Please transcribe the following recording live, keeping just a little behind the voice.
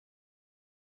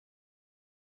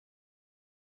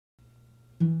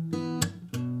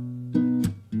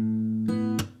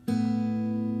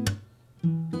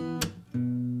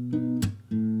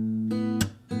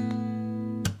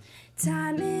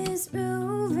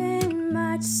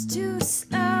much too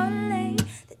slowly.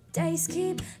 The days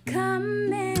keep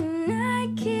coming,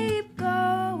 I keep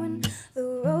going.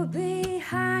 The road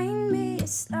behind me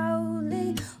is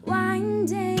slowly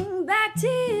winding back to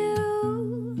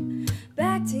you,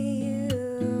 back to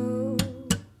you.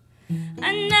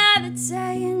 Another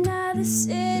day, another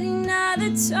city,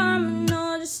 another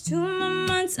terminal. Just 2 more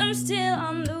months, I'm still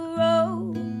on the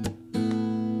road.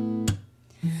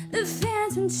 The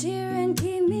fans been cheering,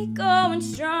 keep me going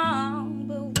strong.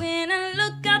 But when I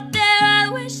look out there, I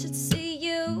wish I'd see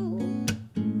you.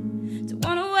 Don't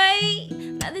wanna wait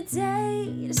another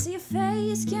day to see your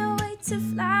face. Can't wait to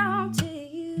fly home to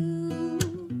you.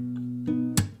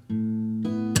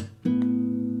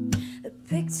 The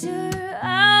picture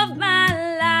of my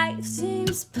life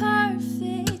seems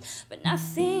perfect, but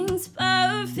nothing's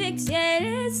perfect yet.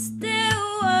 It's still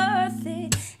worth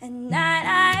it. At night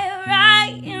I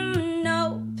write in my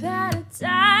notepad a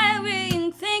diary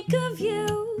and think of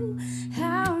you,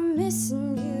 how I'm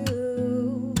missing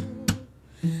you.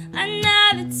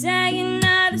 Another day,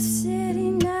 another city,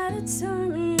 another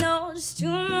terminal. Just 2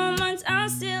 more months, I'm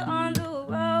still on the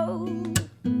road.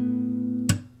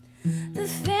 The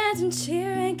fans been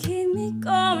cheering, keep me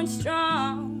going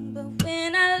strong. But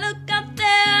when I look